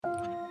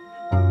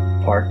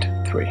Part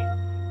 3.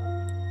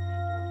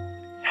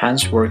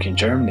 Hans' work in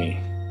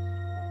Germany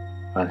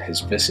on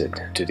his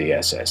visit to the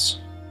SS.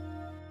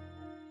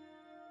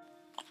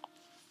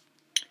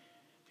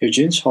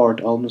 Eugene's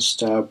heart almost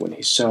stopped when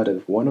he saw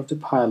that one of the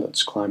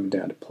pilots climbing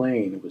down the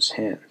plane was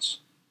Hanz.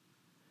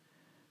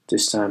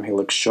 This time he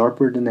looked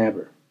sharper than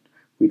ever,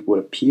 with what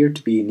appeared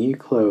to be new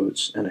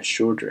clothes and a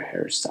shorter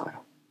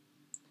hairstyle.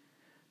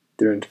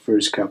 During the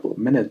first couple of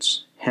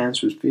minutes,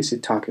 Hanz was busy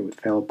talking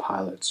with fellow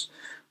pilots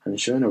and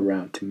showing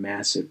around the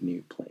massive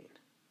new plane.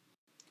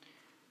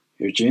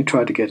 Eugene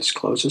tried to get as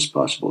close as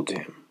possible to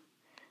him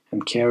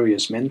and carry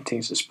as many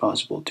things as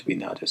possible to be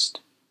noticed.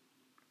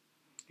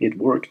 It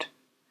worked,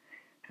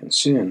 and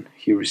soon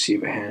he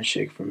received a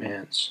handshake from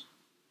Hanz.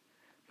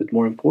 But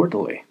more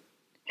importantly,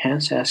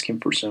 Hanz asked him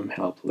for some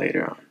help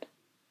later on.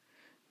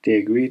 They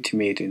agreed to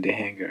meet in the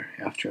hangar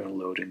after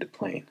unloading the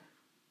plane.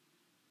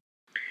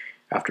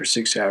 After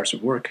 6 hours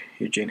of work,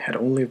 Eugene had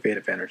only a bit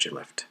of energy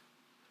left.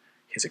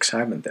 His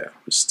excitement, though,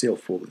 was still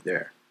fully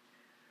there.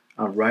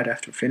 Right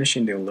after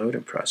finishing the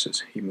unloading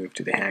process, he moved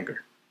to the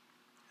hangar.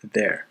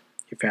 There,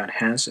 he found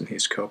Hanz and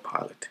his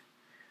co-pilot,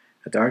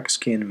 a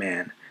dark-skinned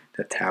man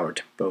that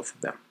towered both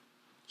of them.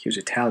 He was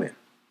Italian.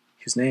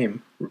 His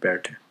name,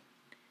 Roberto.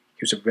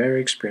 He was a very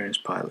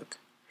experienced pilot.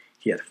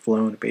 He had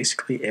flown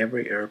basically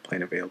every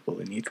airplane available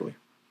in Italy.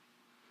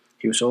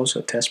 He was also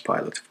a test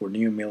pilot for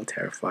new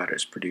military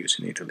fighters produced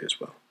in Italy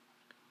as well.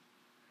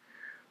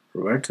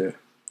 Roberto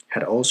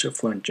had also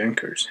flown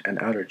Junkers and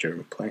other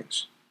German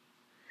planes.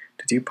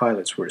 The two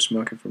pilots were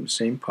smoking from the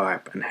same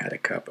pipe and had a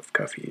cup of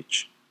coffee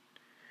each.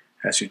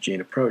 As Eugene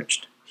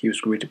approached, he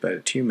was greeted by the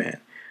two men,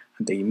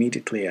 and they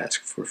immediately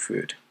asked for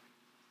food.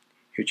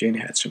 Eugene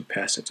had some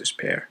pasta to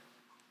spare.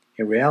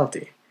 In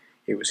reality,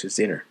 it was his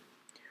dinner,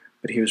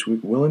 but he was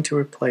willing to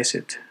replace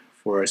it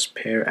for a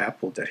spare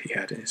apple that he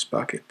had in his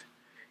pocket,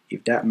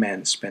 if that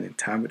meant spending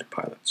time with the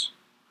pilots.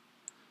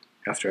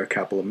 After a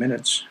couple of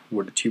minutes,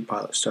 where the two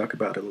pilots talked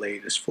about the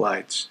latest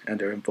flights and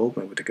their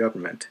involvement with the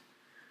government,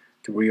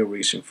 the real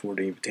reason for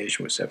the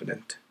invitation was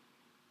evident.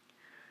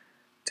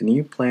 The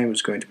new plane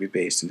was going to be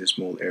based in the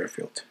small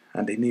airfield,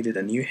 and they needed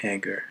a new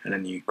hangar and a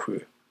new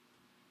crew.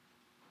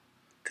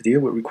 The deal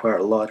would require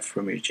a lot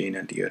from Eugene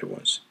and the other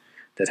ones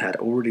that had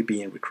already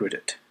been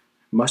recruited,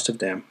 most of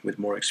them with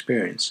more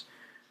experience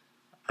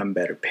and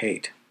better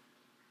paid.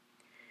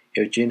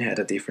 Eugene had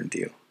a different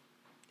deal.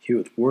 He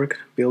would work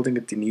building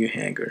the new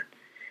hangar,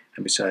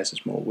 and besides a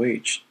small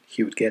wage,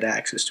 he would get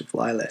access to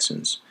fly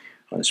lessons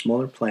on the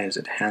smaller planes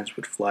that Hanz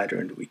would fly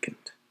during the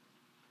weekend.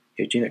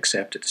 Eugene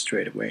accepted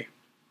straight away.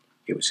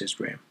 It was his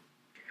dream.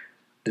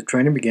 The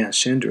training began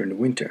soon during the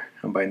winter,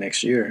 and by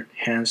next year,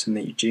 Hanz and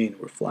Eugene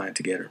were flying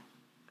together.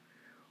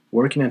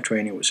 Working and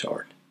training was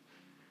hard.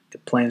 The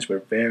planes were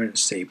very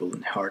unstable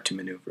and hard to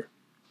maneuver.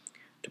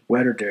 The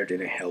weather there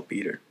didn't help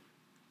either.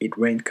 It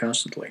rained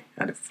constantly,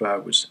 and the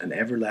fog was an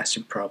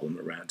everlasting problem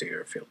around the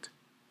airfield.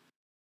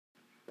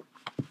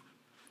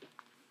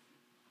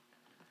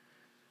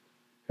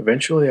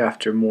 Eventually,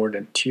 after more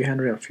than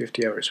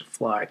 250 hours of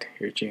flight,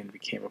 Eugene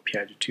became a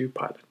Piaggio 2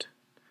 pilot.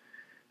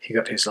 He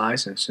got his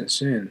license, and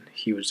soon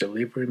he was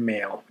delivering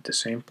mail with the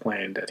same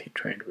plane that he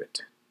trained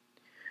with.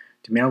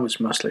 The mail was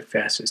mostly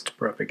fascist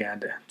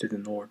propaganda to the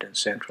north and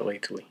central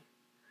Italy.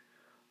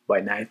 By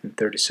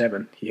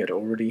 1937, he had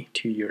already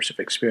 2 years of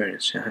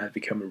experience and had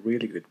become a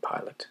really good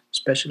pilot,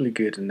 especially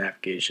good in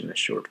navigation and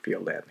short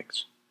field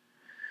landings.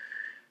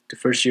 The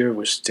first year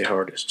was the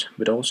hardest,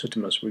 but also the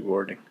most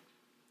rewarding.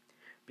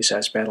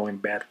 Besides battling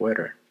bad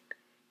weather,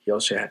 he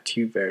also had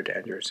 2 very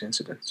dangerous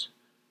incidents.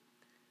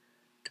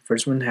 The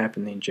first one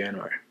happened in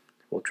January,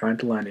 while trying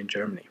to land in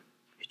Germany.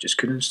 He just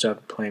couldn't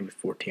stop the plane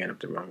before the end of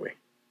the runway.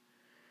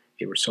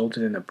 It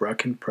resulted in a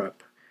broken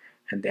prop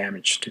and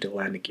damage to the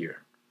landing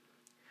gear.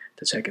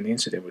 The second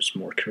incident was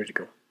more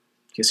critical.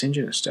 His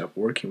engine stopped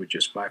working with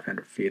just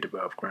 500 feet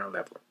above ground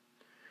level,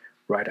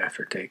 right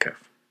after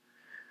takeoff.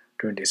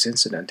 During this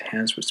incident,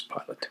 Hanz was the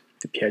pilot.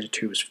 The Piaggio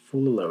 2 was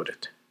fully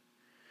loaded.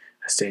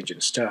 As the engine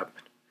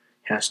stopped,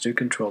 Hanz took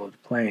control of the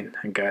plane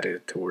and guided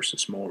it towards a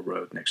small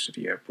road next to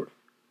the airport.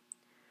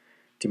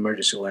 The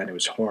emergency landing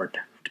was hard.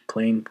 The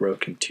plane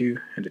broke in two,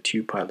 and the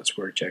 2 pilots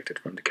were ejected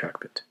from the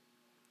cockpit.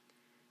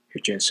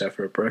 Eugene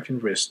suffered a broken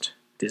wrist,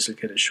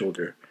 dislocated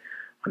shoulder,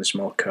 and a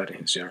small cut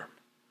in his arm.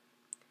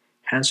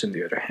 Hanz, on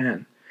the other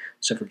hand,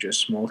 suffered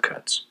just small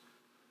cuts.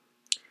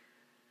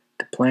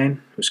 The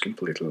plane was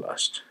completely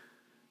lost.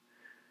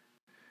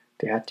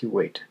 They had to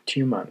wait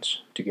 2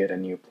 months to get a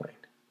new plane.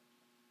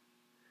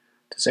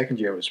 The second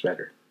year was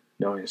better,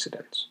 no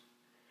incidents.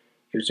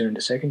 It was during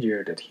the second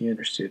year that he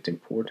understood the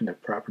importance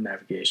of proper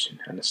navigation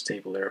and a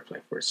stable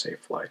airplane for a safe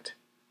flight.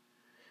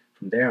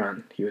 From there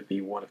on, he would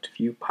be one of the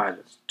few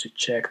pilots to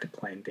check the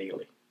plane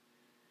daily.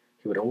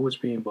 He would always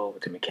be involved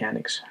with the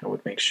mechanics and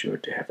would make sure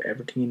to have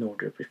everything in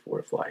order before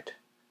a flight.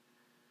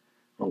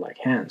 Unlike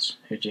Hanz,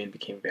 Eugene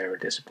became very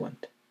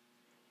disciplined.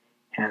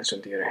 Hanz,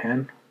 on the other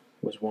hand,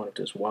 was one of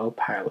those wild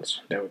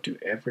pilots that would do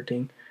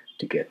everything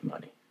to get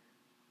money.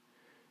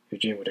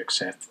 Eugene would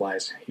accept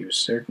flights he was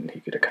certain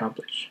he could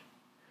accomplish.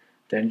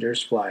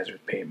 Dangerous flights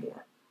would pay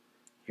more.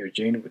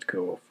 Eugene would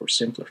go for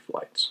simpler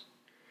flights.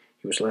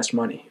 It was less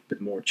money,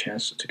 but more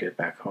chances to get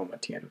back home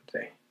at the end of the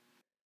day.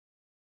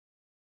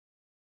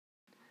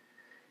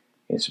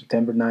 In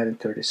September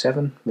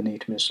 1937,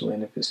 Benito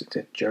Mussolini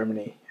visited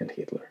Germany and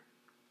Hitler.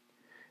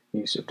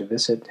 News of the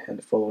visit and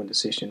the following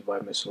decision by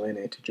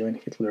Mussolini to join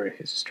Hitler in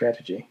his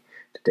strategy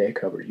to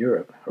take over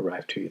Europe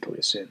arrived to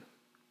Italy soon.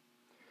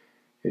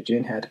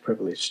 Eugene had the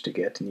privilege to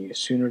get the news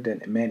sooner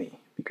than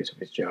many because of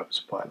his job as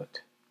a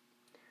pilot.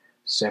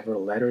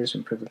 Several letters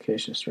and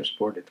publications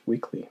transported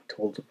weekly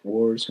told of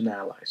wars and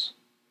allies.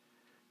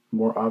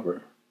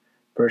 Moreover,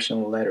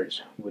 personal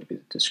letters would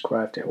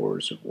describe the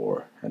horrors of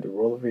war and the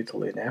role of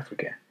Italy in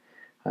Africa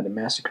and the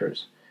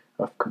massacres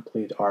of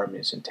complete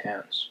armies and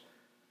towns.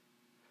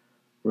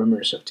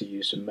 Rumors of the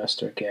use of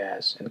mustard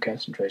gas and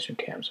concentration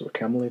camps were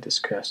commonly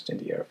discussed in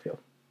the airfield.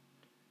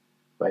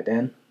 By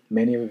then,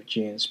 many of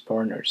Eugene's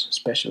partners,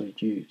 especially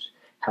Jews,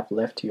 have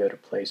left to other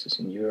places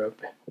in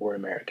Europe or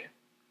America.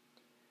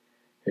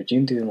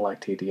 Eugene didn't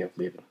like the idea of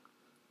leaving.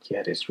 He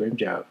had his dream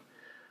job,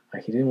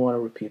 and he didn't want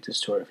to repeat the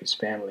story of his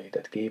family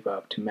that gave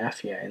up to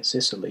mafia in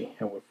Sicily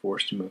and were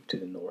forced to move to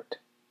the north.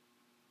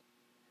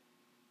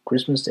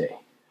 Christmas Day,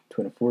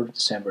 24th of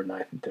December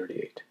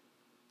 1938,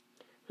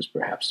 was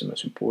perhaps the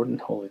most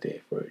important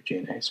holiday for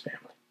Eugene and his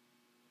family.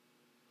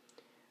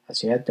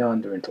 As he had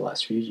done during the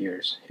last few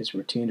years, his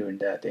routine during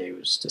that day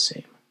was the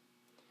same,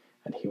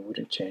 and he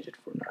wouldn't change it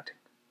for nothing.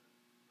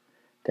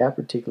 That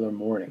particular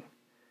morning,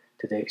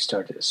 the day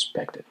started as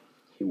expected.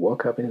 He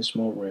woke up in a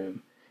small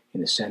room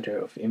in the center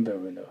of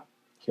Invade.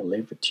 He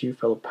lived with two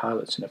fellow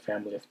pilots and a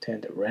family of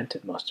 10 that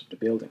rented most of the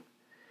building.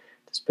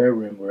 The spare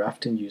rooms were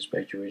often used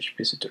by Jewish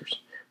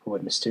visitors who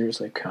would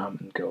mysteriously come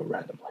and go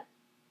randomly.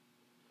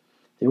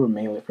 They were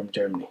mainly from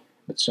Germany,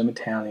 but some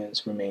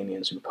Italians,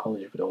 Romanians, and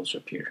Polish would also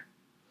appear.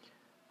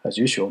 As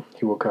usual,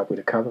 he woke up with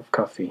a cup of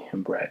coffee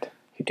and bread.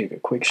 He took a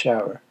quick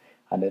shower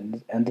and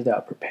then ended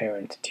up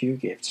preparing the two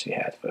gifts he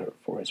had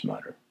for his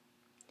mother.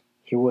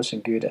 He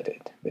wasn't good at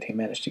it, but he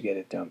managed to get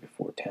it done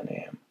before 10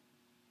 a.m.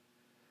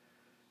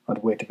 On the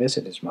way to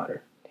visit his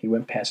mother, he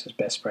went past his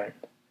best friend,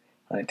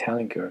 an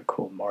Italian girl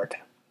called Marta.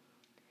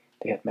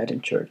 They had met in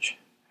church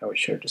and would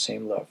share the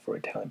same love for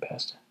Italian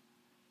pasta.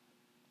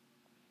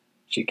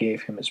 She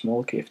gave him a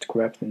small gift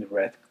wrapped in the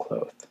red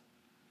cloth.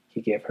 He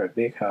gave her a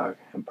big hug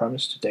and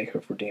promised to take her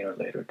for dinner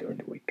later during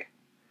the week.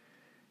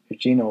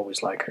 Eugene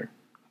always liked her,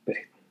 but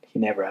he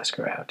never asked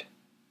her out.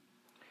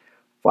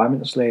 5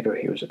 minutes later,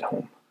 he was at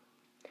home.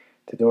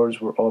 The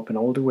doors were open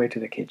all the way to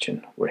the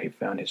kitchen, where he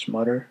found his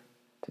mother,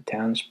 the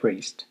town's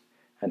priest,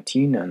 and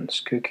 2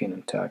 nuns cooking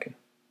and talking.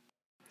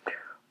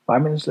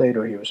 5 minutes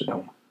later, he was at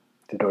home.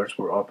 The doors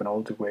were open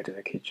all the way to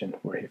the kitchen,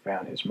 where he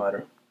found his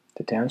mother,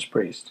 the town's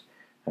priest,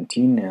 and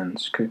 2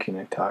 nuns cooking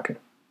and talking.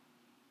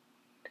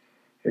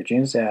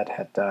 Eugene's dad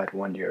had died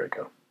 1 year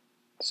ago.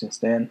 Since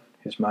then,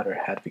 his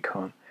mother had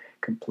become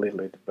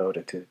completely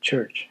devoted to the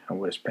church and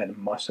would spend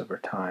most of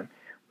her time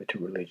with the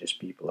religious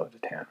people of the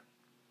town.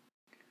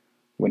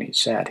 When he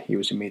sat, he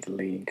was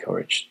immediately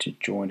encouraged to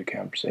join the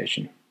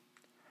conversation.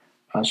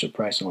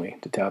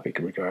 Unsurprisingly, the topic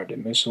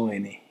regarded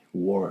Mussolini,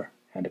 war,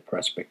 and the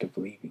prospect of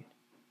leaving.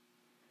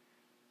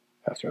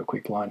 After a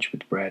quick lunch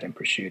with bread and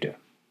prosciutto,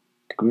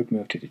 the group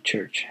moved to the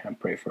church and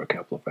prayed for a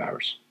couple of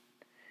hours.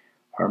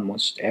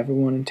 Almost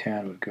everyone in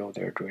town would go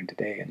there during the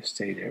day and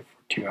stay there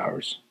for 2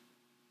 hours.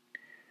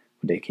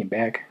 When they came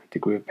back, the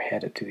group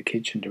headed to the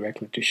kitchen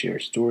directly to share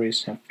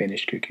stories and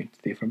finish cooking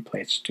different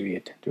plates to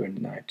eat during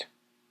the night.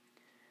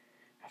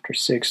 After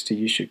 6, the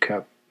usual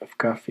cup of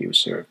coffee was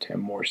served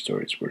and more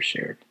stories were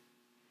shared.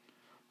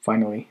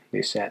 Finally,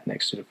 they sat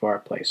next to the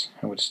fireplace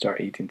and would start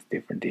eating the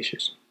different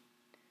dishes.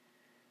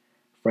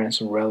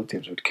 Friends and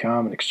relatives would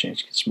come and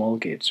exchange small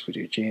gifts with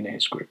Eugene and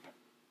his group.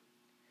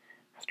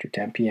 After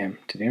 10 p.m.,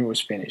 the dinner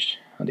was finished,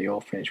 and they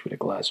all finished with a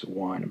glass of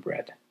wine and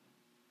bread.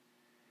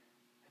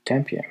 At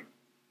 10 p.m.,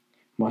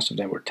 most of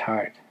them were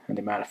tired, and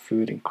the amount of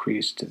food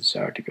increased the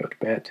desire to go to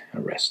bed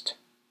and rest.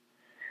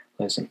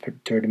 Less than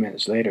 30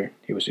 minutes later,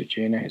 it was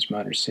Eugene and his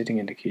mother sitting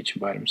in the kitchen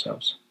by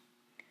themselves.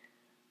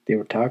 They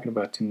were talking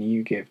about the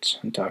new gifts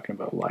and talking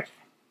about life.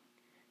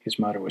 His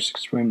mother was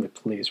extremely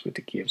pleased with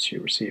the gifts she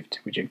received,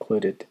 which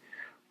included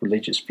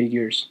religious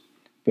figures,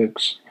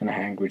 books, and a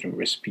handwritten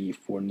recipe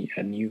for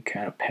a new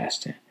kind of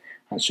pasta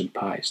and some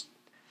pies.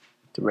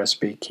 The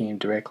recipe came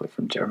directly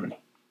from Germany.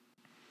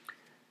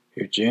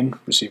 Eugene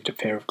received a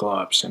pair of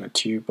gloves and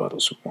 2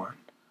 bottles of wine.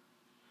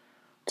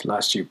 The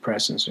last 2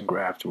 presents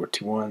engraved were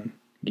one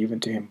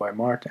given to him by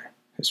Marta,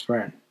 his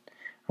friend,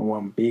 and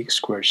one big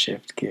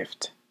square-shaped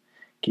gift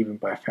given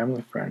by a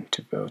family friend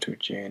to both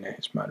Eugene and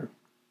his mother.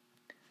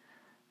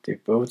 They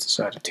both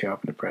decided to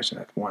open the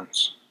present at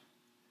once.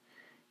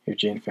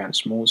 Eugene found a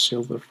small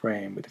silver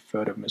frame with a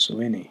photo of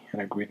Mussolini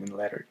and a greeting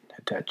letter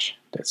attached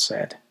that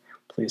said,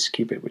 "Please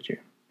keep it with you.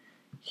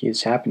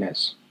 His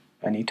happiness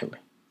and Italy."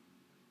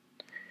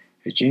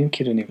 Eugene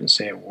couldn't even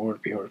say a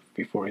word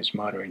before his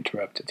mother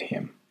interrupted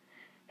him,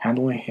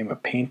 handing him a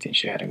painting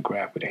she had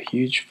engraved with a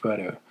huge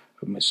photo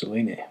of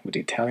Mussolini with the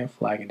Italian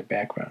flag in the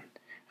background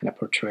and a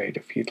portrait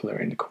of Hitler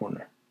in the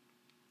corner.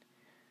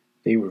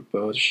 They were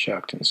both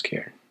shocked and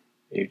scared.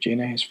 Eugene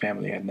and his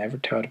family had never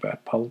thought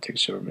about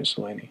politics or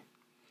Mussolini.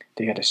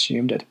 They had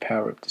assumed that the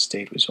power of the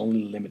state was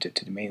only limited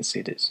to the main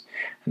cities,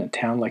 and a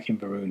town like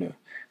Inverno,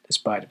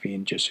 despite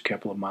being just a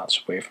couple of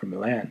miles away from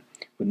Milan,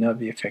 would not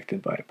be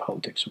affected by the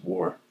politics of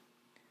war.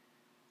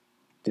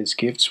 These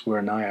gifts were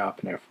an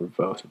eye-opener for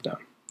both of them.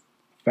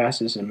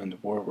 Fascism and the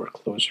war were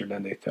closer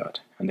than they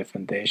thought, and the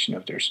foundation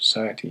of their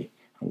society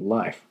and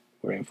life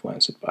were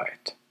influenced by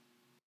it.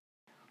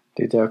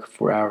 They talked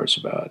for hours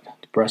about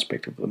the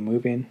prospect of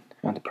moving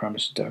and the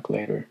promise to talk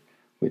later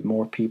with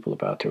more people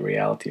about the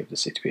reality of the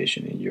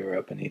situation in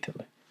Europe and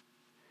Italy.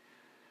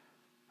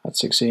 At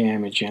 6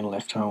 a.m., Eugene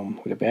left home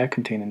with a bag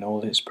containing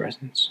all his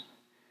presents.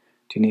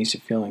 The uneasy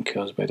feeling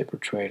caused by the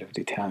portrait of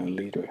the Italian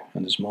leader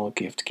and the small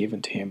gift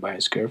given to him by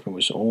his girlfriend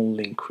was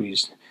only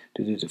increased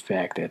due to the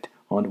fact that,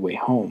 on the way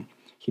home,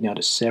 he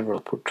noticed several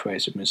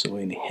portraits of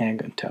Mussolini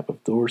hang on top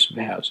of doors of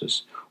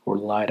houses or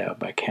light up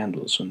by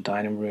candles on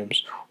dining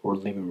rooms or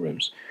living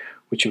rooms,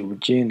 which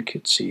Eugene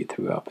could see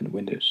through open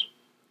windows.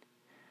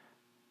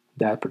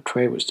 That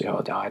portrait was the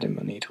hot item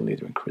in Italy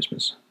during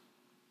Christmas.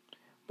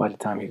 By the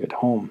time he got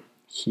home,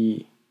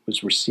 he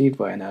was received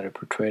by another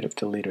portrait of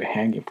the leader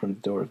hanging from the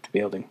door of the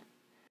building.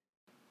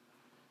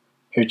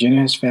 Eugene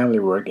and his family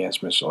were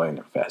against Mussolini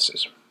and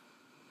fascism.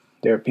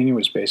 Their opinion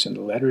was based on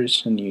the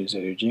letters and news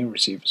that Eugene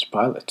received as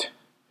pilot.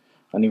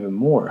 And even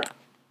more,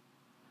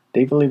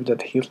 they believed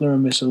that Hitler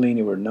and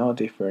Mussolini were no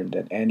different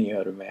than any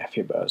other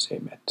mafia boss they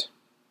met.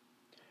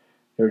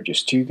 They were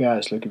just two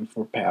guys looking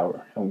for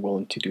power and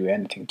willing to do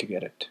anything to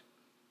get it.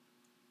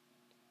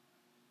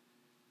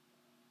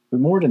 But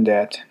more than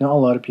that, not a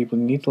lot of people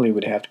in Italy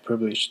would have the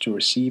privilege to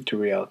receive the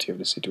reality of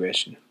the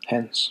situation.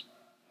 Hence,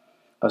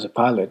 as a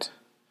pilot,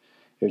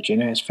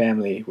 Eugene and his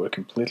family were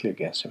completely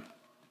against him,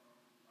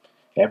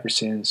 ever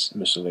since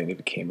Mussolini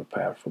became a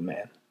powerful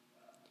man.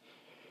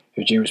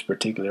 Eugene was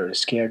particularly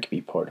scared to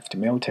be part of the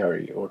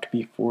military or to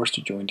be forced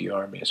to join the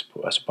army as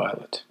a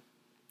pilot.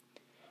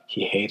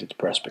 He hated the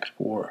prospect of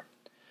war,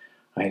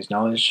 and his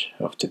knowledge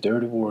of the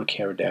dirty war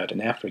carried out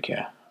in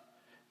Africa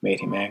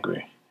made him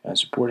angry and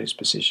supported his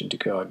position to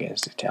go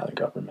against the Italian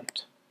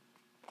government.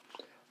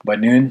 By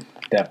noon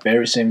that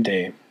very same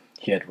day,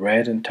 he had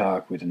read and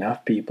talked with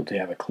enough people to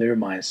have a clear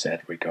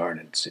mindset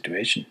regarding the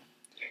situation.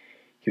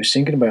 He was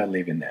thinking about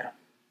leaving now.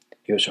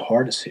 It was a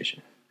hard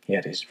decision. He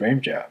had his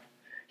dream job,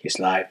 his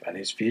life, and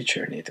his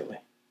future in Italy.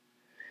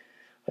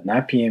 At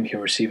 9 p.m., he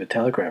received a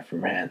telegram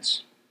from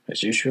Hanz.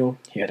 As usual,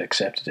 he had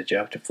accepted a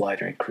job to fly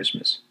during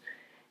Christmas.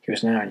 He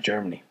was now in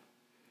Germany.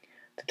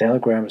 The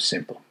telegram was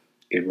simple.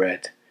 It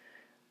read,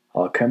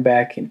 "I'll come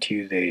back in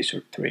 2 days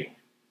or 3.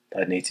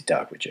 I need to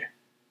talk with you."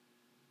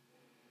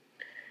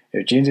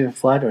 Eugene didn't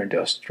fly during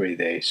those 3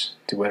 days.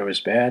 The weather was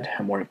bad,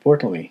 and more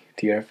importantly,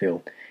 the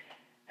airfield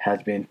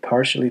had been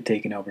partially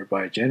taken over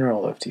by a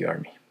general of the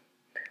army.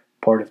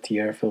 Part of the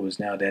airfield was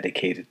now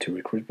dedicated to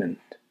recruitment.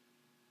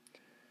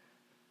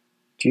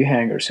 2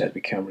 hangars had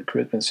become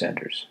recruitment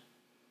centers,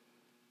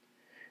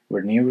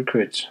 where new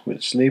recruits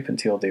would sleep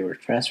until they were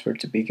transferred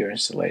to bigger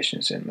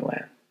installations in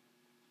Milan.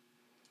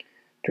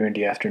 During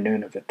the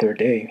afternoon of the 3rd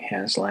day,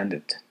 Hanz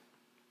landed.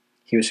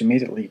 He was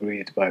immediately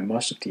greeted by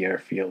most of the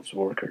airfield's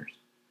workers.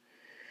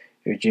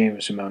 Eugene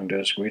was among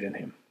those greeting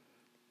him.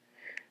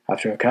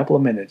 After a couple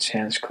of minutes,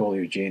 Hanz called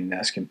Eugene and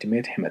asked him to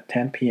meet him at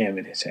 10 p.m.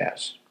 in his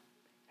house.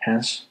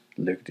 Hanz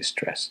looked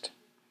distressed.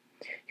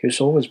 He was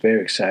always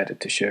very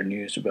excited to share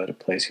news about a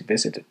place he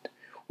visited,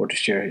 or to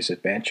share his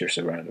adventures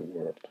around the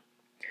world.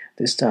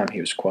 This time he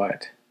was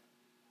quiet.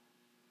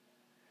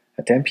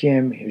 At 10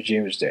 p.m.,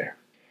 Eugene was there.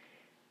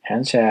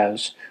 Hanz's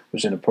house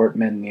was an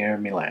apartment near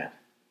Milan.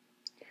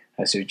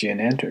 As Eugene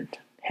entered,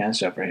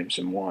 Hanz offered him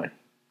some wine.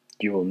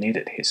 "You will need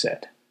it," he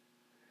said.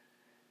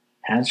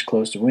 Hanz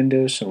closed the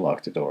windows and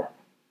locked the door.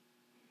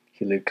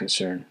 He looked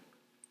concerned.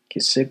 He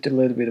sipped a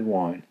little bit of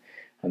wine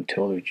and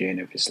told Eugene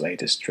of his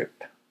latest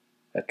trip,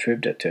 a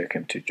trip that took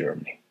him to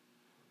Germany.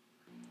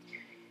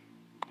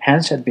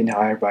 Hanz had been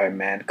hired by a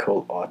man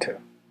called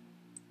Otto.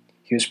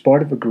 He was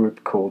part of a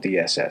group called the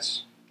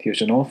SS. He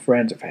was an old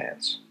friend of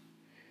Hanz.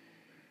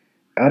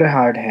 Otto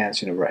hired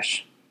Hanz in a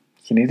rush.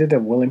 He needed a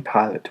willing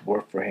pilot to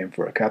work for him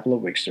for a couple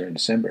of weeks during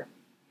December.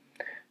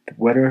 The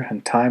weather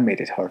and time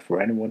made it hard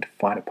for anyone to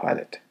find a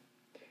pilot.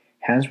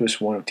 Hanz was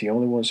one of the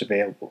only ones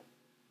available.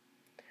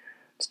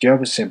 The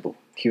job was simple.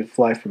 He would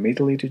fly from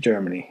Italy to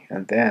Germany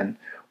and then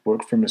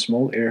work from a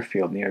small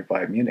airfield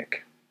nearby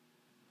Munich.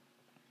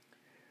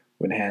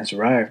 When Hanz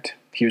arrived,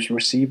 he was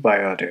received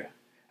by Otto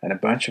and a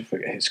bunch of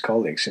his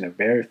colleagues in a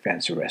very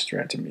fancy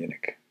restaurant in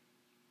Munich.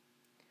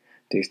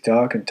 They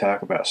talk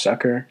about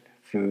soccer,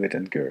 food,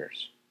 and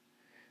girls.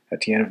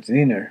 At the end of the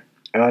dinner,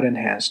 Otto and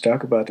Hanz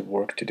talk about the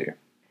work to do.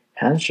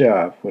 Hanz's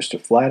job was to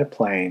fly the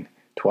plane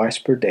twice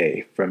per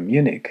day from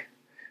Munich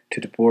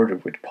to the border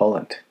with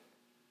Poland.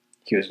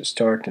 He was to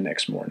start the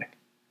next morning.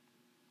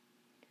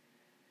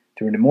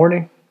 During the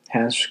morning,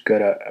 Hanz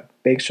got a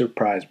big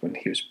surprise when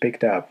he was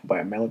picked up by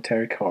a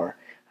military car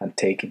and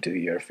taken to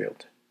the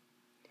airfield.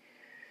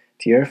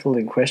 The airfield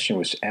in question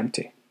was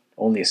empty.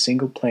 Only a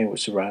single plane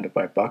was surrounded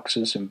by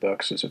boxes and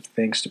boxes of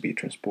things to be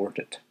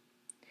transported.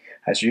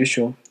 As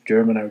usual,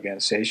 German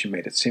organization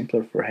made it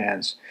simpler for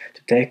Hanz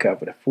to take off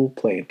with a full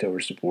plane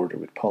towards the border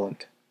with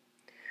Poland.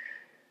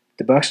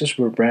 The boxes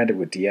were branded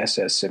with the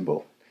SS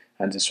symbol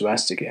and the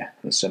swastika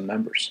and some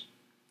numbers.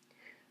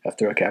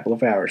 After a couple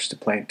of hours, the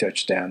plane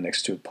touched down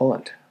next to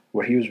Poland,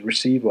 where he was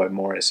received by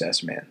more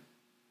SS men.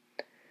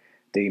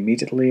 They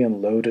immediately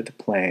unloaded the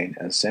plane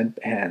and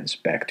sent Hanz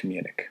back to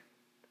Munich.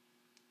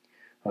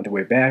 On the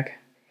way back,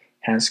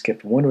 Hanz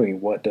kept wondering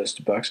what those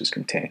boxes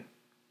contained.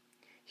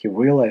 He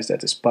realized that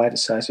despite the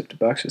size of the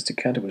boxes, the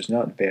content was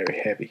not very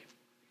heavy.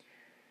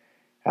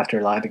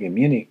 After landing in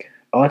Munich,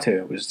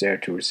 Otto was there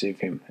to receive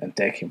him and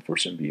take him for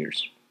some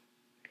beers.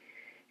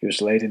 It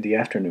was late in the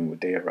afternoon when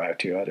they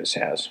arrived to Otto's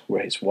house,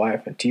 where his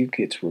wife and 2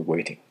 kids were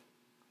waiting.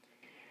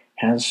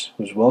 Hanz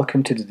was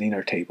welcomed to the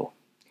dinner table.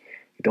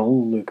 It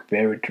all looked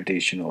very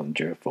traditional and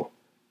cheerful.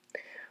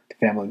 The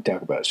family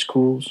talked about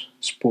schools,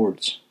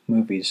 sports,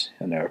 movies,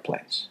 and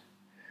airplanes.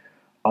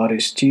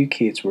 Otto's 2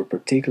 kids were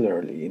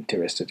particularly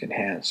interested in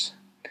Hanz.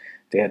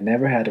 They had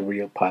never had a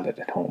real pilot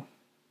at home.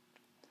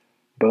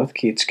 Both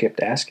kids kept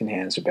asking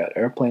Hanz about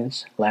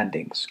airplanes,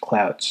 landings,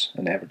 clouds,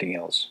 and everything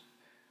else.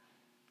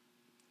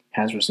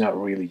 Hanz was not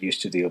really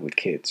used to deal with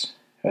kids.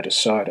 Otto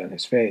saw it on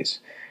his face,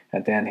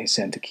 and then he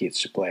sent the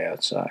kids to play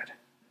outside.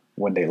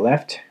 When they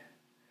left,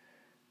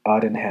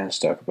 Otto and Hanz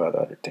talked about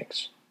other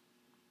things.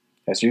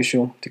 As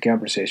usual, the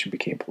conversation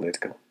became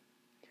political.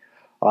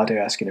 Otto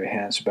asking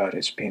Hanz about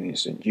his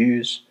opinions on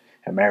Jews,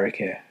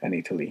 America, and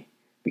Italy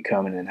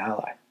becoming an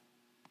ally.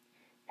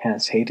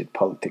 Hanz hated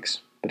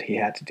politics, but he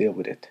had to deal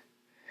with it.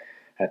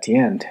 At the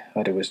end,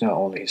 Otto was not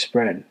only his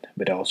friend,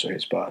 but also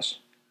his boss.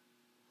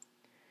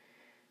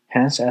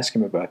 Hanz asked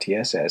him about the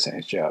SS and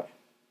his job.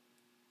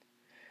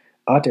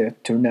 Otto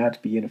turned out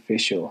to be an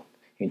official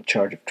in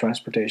charge of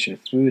transportation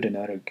of food and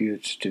other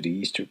goods to the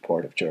eastern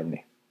part of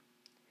Germany.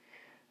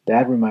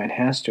 That reminded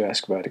Hanz to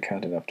ask about the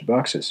content of the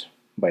boxes.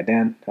 By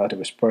then, Otto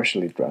was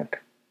partially drunk.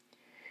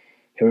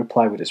 He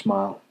replied with a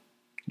smile,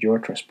 "You're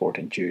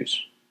transporting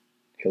Jews."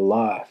 He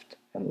laughed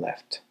and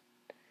left.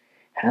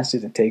 Hanz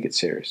didn't take it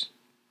serious.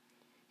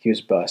 He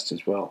was buzzed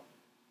as well.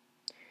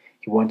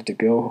 He wanted to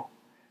go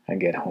and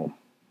get home.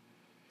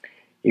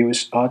 It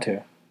was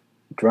Otto,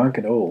 drunk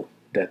and old,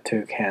 that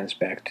took Hanz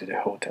back to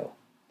the hotel.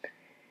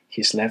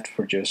 He slept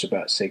for just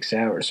about 6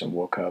 hours and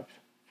woke up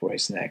for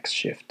his next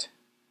shift.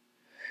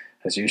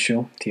 As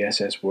usual, the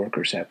SS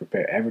workers had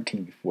prepared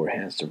everything before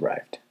Hanz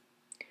arrived.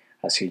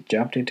 As he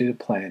jumped into the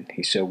plane,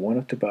 he saw one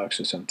of the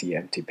boxes on the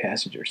empty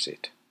passenger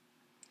seat.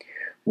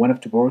 One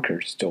of the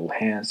workers told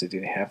Hanz they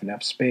didn't have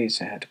enough space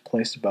and had to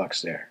place the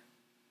box there.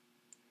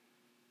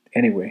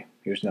 Anyway,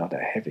 it was not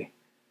that heavy.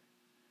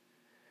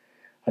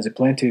 As the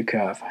plane took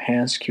off,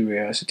 Hanz's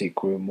curiosity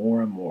grew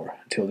more and more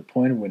until the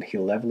point when he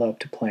leveled up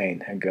the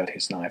plane and got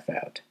his knife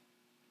out.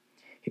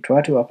 He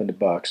tried to open the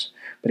box,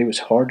 but it was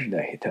harder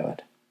than he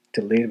thought.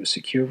 The lid was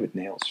secured with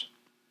nails.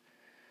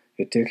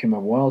 It took him a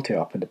while to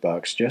open the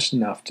box, just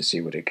enough to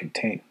see what it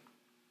contained.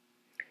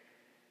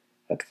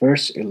 At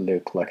first, it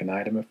looked like an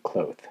item of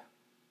cloth,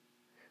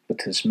 but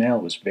the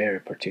smell was very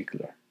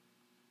particular.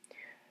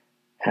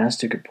 Hanz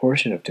took a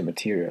portion of the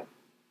material,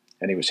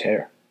 and it was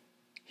hair,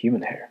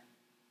 human hair.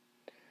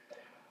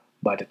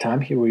 By the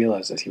time he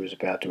realized that he was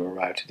about to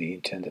arrive to the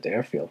intended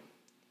airfield,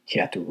 he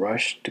had to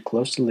rush to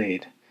close the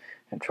lid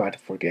and try to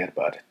forget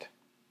about it.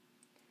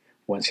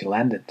 Once he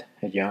landed,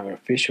 a younger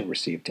official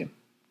received him.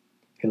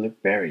 He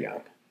looked very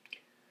young.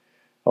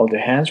 Although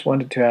Hanz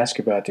wanted to ask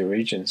about the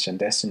origins and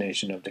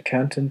destination of the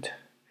content,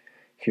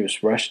 he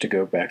was rushed to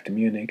go back to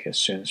Munich as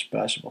soon as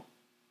possible.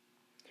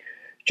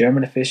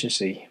 German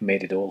efficiency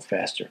made it all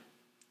faster.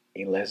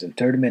 In less than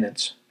 30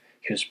 minutes,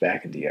 he was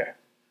back in the air.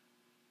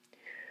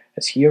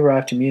 As he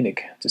arrived in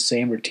Munich, the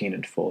same routine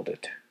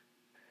unfolded.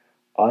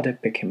 Otto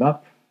picked him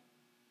up,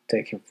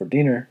 take him for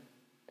dinner,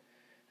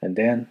 and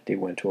then they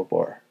went to a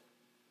bar.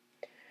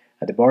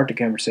 At the bar, the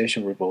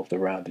conversation revolved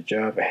around the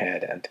job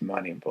ahead and the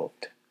money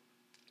involved.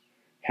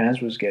 Hanz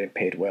was getting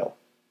paid well,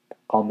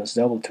 almost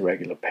double the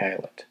regular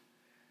pilot.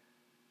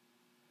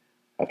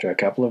 After a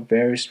couple of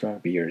very strong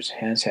beers,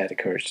 Hanz had the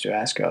courage to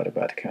ask Otto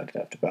about the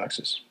content of the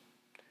boxes.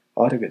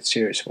 Otto got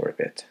serious for a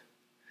bit.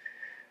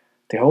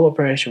 The whole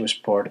operation was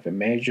part of a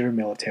major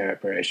military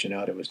operation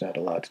Otto was not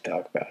allowed to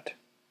talk about.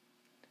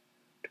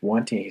 The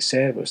one thing he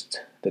said was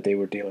that they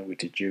were dealing with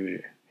the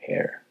Jew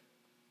hair.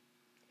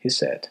 He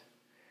said,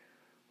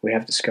 "We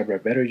have discovered a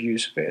better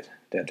use of it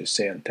than to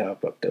stay on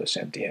top of those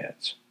empty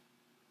heads."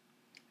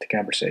 The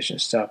conversation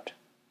stopped.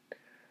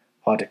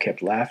 Otto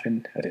kept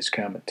laughing at his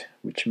comment,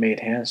 which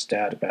made Hanz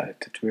doubt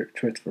about the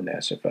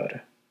truthfulness of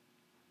Otto.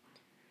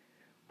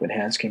 When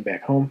Hanz came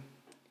back home,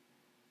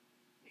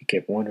 he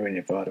kept wondering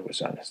if Otto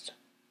was honest.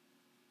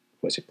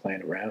 Was he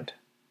playing around?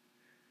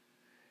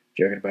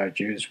 Joking about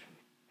Jews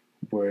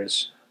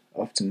was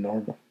often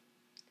normal.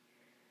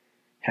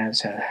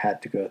 Hanz had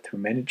had to go through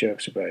many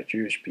jokes about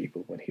Jewish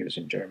people when he was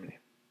in Germany.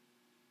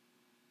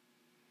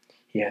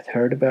 He had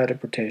heard about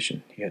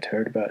deportation, he had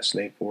heard about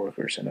slave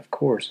workers, and of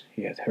course,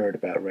 he had heard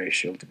about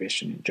racial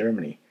division in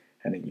Germany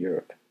and in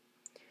Europe.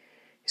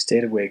 He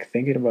stayed awake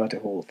thinking about the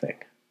whole thing.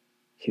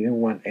 He didn't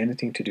want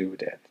anything to do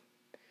with that.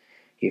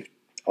 If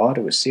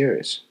Otto was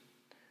serious,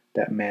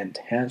 that meant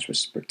Hanz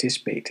was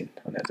participating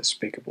in a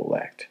despicable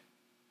act.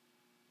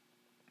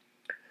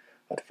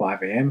 At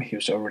 5 a.m., he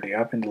was already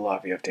up in the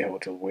lobby of the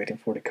hotel waiting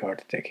for the car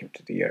to take him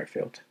to the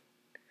airfield.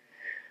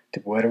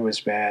 The weather was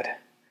bad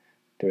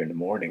during the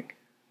morning.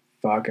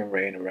 Fog and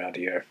rain around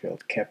the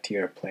airfield kept the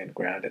airplane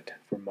grounded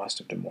for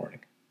most of the morning.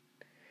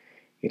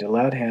 It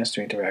allowed Hanz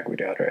to interact with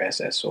other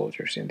SS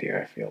soldiers in the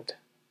airfield.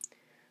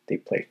 They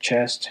played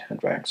chess and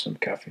drank some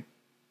coffee.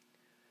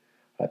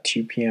 At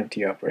 2 p.m.,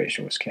 the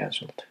operation was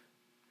cancelled.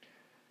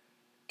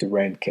 The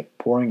rain kept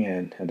pouring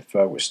in, and the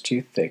fog was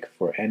too thick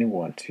for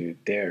anyone to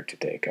dare to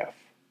take off.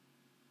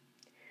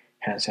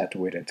 Hanz had to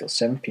wait until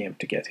 7 p.m.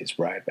 to get his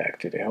ride back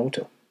to the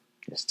hotel.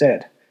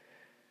 Instead,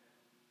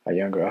 a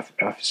younger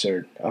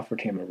officer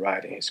offered him a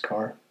ride in his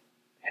car.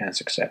 Hanz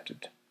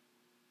accepted.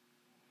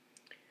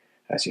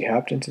 As he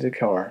hopped into the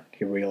car,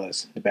 he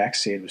realized the back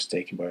seat was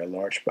taken by a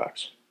large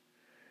box,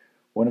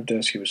 one of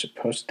those he was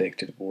supposed to take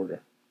to the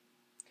border.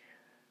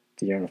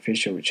 The young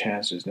official, which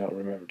Hanz does not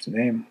remember the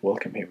name,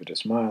 welcomed him with a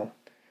smile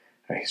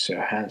as he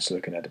saw Hanz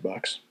looking at the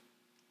box.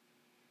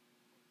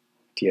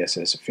 The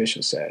SS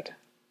official said,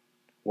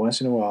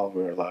 "Once in a while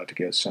we're allowed to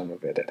get some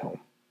of it at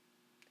home.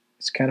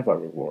 It's kind of a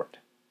reward."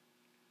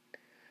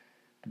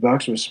 The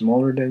box was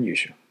smaller than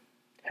usual.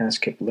 Hanz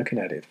kept looking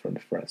at it from the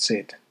front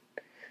seat.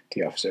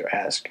 The officer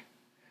asked,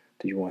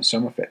 "Do you want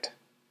some of it?"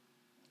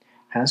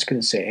 Hanz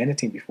couldn't say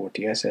anything before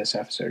the SS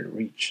officer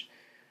reached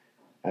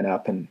and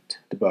opened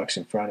the box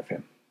in front of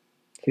him.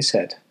 He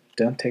said,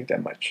 "Don't take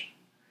that much.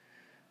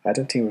 I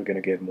don't think we're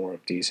going to get more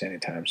of these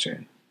anytime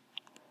soon."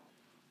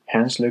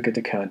 Hanz looked at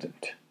the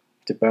content.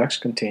 The box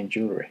contained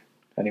jewelry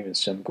and even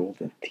some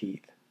golden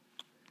teeth.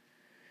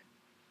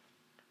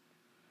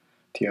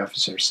 The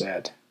officer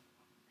said,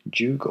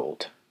 "Jew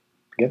gold.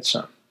 Get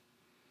some.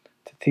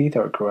 The teeth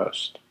are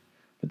gross,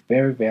 but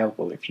very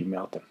valuable if you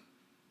melt them.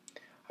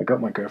 I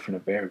got my girlfriend a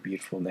very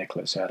beautiful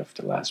necklace out of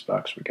the last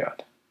box we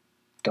got.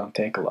 Don't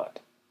take a lot."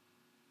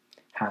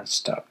 Hanz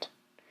stopped.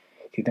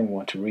 He didn't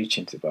want to reach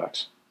into the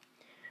box.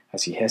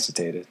 As he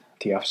hesitated,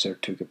 the officer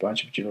took a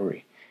bunch of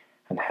jewelry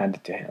and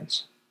handed it to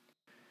Hanz.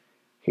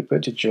 He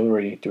put the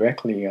jewelry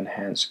directly on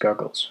Hanz's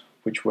goggles,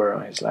 which were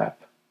on his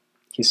lap.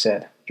 He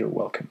said, "You're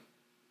welcome."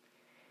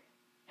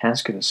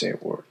 Hanz couldn't say a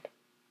word.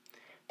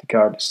 The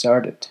car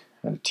started,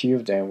 and the two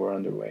of them were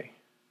on their way.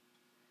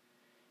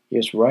 It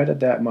was right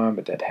at that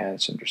moment that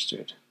Hanz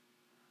understood.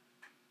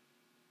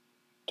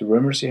 The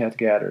rumors he had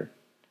gathered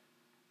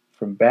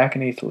from back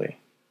in Italy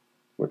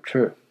were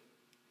true.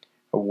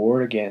 A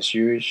war against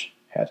Jews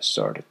had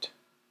started.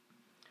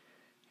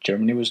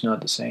 Germany was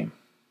not the same.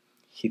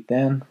 He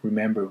then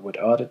remembered what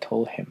Otto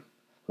told him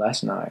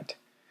last night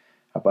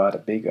about a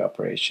big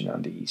operation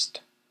on the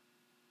east.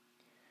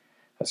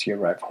 As he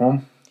arrived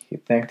home, he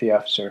thanked the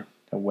officer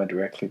and went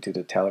directly to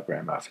the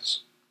telegram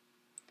office.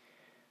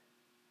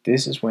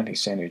 This is when he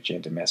sent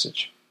Eugene the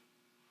message.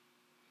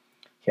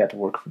 He had to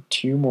work for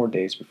 2 more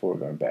days before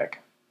going back.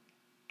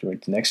 During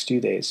the next 2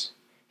 days,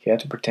 he had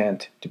to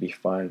pretend to be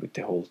fine with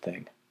the whole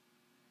thing.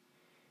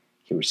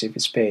 He received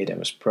his pay and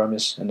was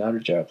promised another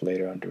job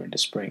later on during the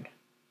spring.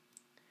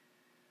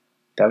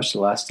 That was the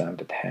last time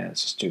that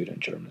Hanz stood on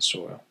German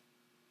soil.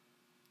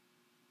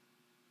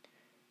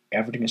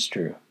 "Everything is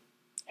true,"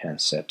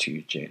 Hanz said to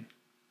Eugene.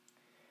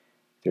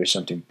 "There is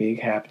something big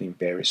happening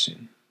very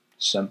soon,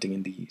 something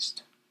in the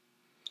East.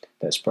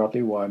 That's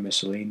probably why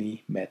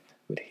Mussolini met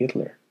with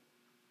Hitler."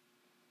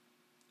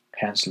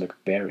 Hanz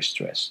looked very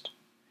stressed.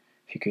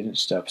 He couldn't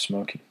stop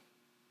smoking.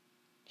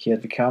 He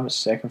had become a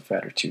second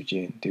father to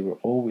Eugene. They were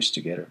always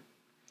together.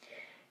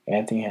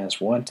 Anything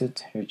Hanz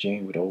wanted,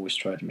 Eugene would always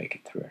try to make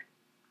it through.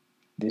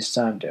 This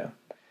time, though,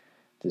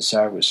 the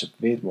desire was a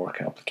bit more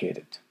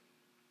complicated.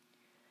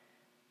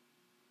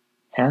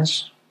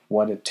 Hanz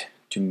wanted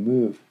to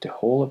move the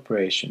whole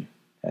operation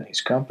and his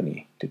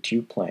company to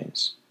 2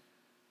 planes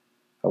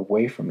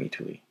away from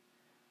Italy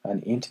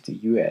and into the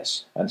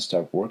US and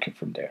start working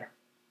from there.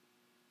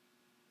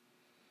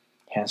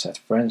 Hanz had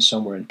friends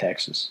somewhere in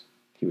Texas.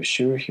 He was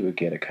sure he would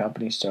get a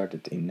company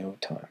started in no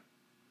time.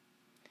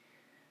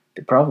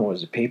 The problem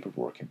was the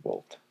paperwork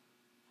involved.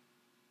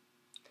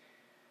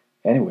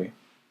 Anyway,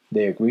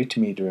 they agreed to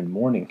meet during the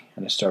morning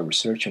and I started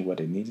researching what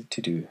they needed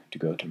to do to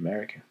go to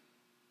America.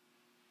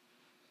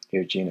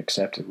 Eugene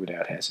accepted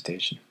without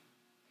hesitation.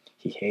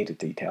 He hated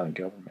the Italian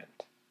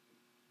government.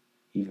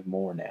 Even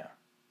more now.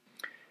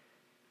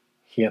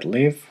 He had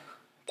lived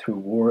through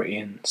war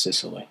in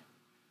Sicily.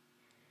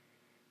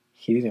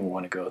 He didn't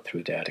want to go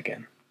through that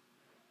again.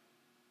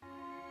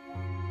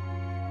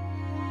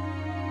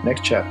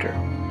 Next chapter,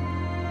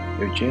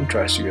 Eugene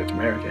tries to go to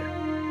America,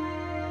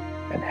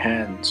 and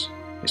Hanz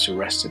is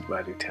arrested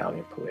by the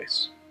Italian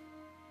police.